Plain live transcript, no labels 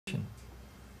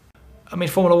I mean,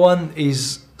 Formula One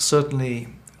is certainly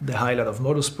the highlight of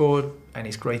motorsport, and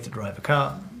it's great to drive a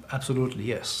car. Absolutely,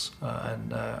 yes.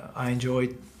 I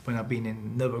enjoyed when I've been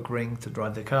in Nürburgring to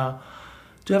drive the car,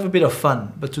 to have a bit of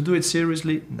fun, but to do it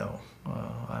seriously, no.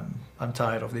 I'm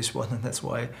tired of this one, and that's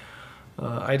why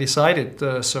I decided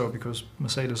so, because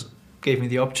Mercedes gave me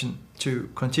the option to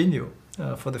continue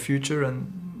for the future,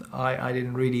 and I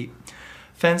didn't really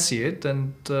fancy it,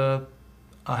 and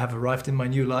I have arrived in my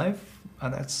new life,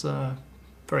 and that's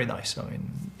very nice. I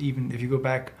mean, even if you go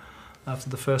back after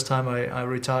the first time I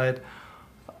retired,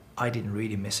 I didn't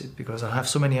really miss it because I have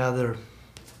so many other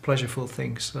pleasureful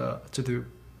things to do.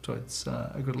 So it's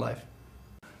a good life.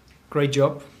 Great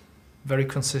job, very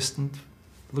consistent.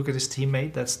 Look at his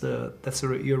teammate. That's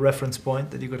your reference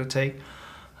point that you got to take.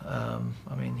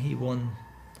 I mean, he won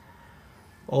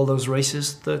all those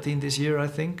races, 13 this year, I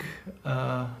think.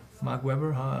 Mark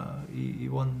Webber, he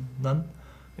won none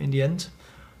in the end,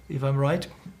 if I'm right.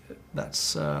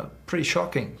 That's pretty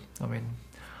shocking. I mean,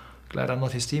 glad I'm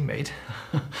not his teammate.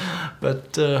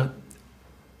 But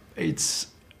it's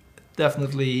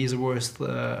definitely, he's the worst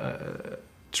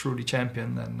truly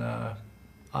champion, and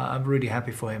I'm really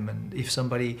happy for him. And if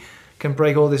somebody can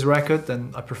break all this record,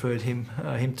 then I preferred him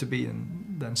to be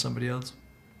than somebody else.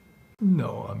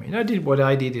 No, I mean, I did what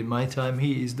I did in my time.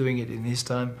 He is doing it in his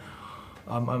time.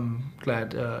 I'm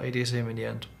glad it is him in the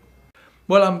end.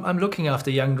 Well, I'm looking after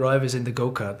young drivers in the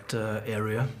go-kart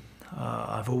area.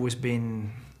 I've always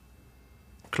been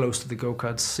close to the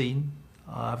go-kart scene.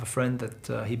 I have a friend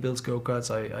that he builds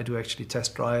go-karts. I do actually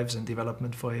test drives and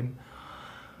development for him.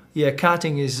 Yeah,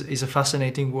 karting is a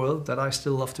fascinating world that I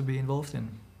still love to be involved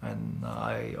in. And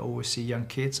I always see young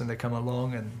kids and they come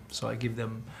along, and so I give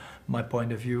them my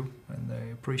point of view, and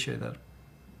they appreciate that.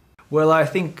 Well, I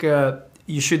think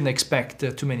you shouldn't expect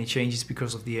too many changes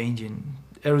because of the engine.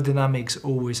 Aerodynamics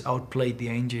always outplayed the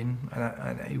engine,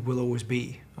 and it will always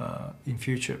be in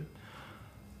future.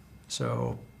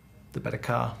 So the better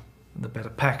car and the better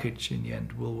package in the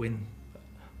end will win.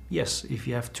 Yes, if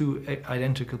you have two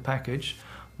identical package,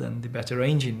 then the better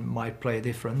engine might play a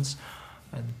difference.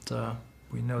 And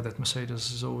we know that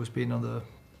Mercedes has always been on the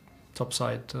top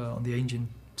side, on the engine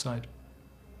side.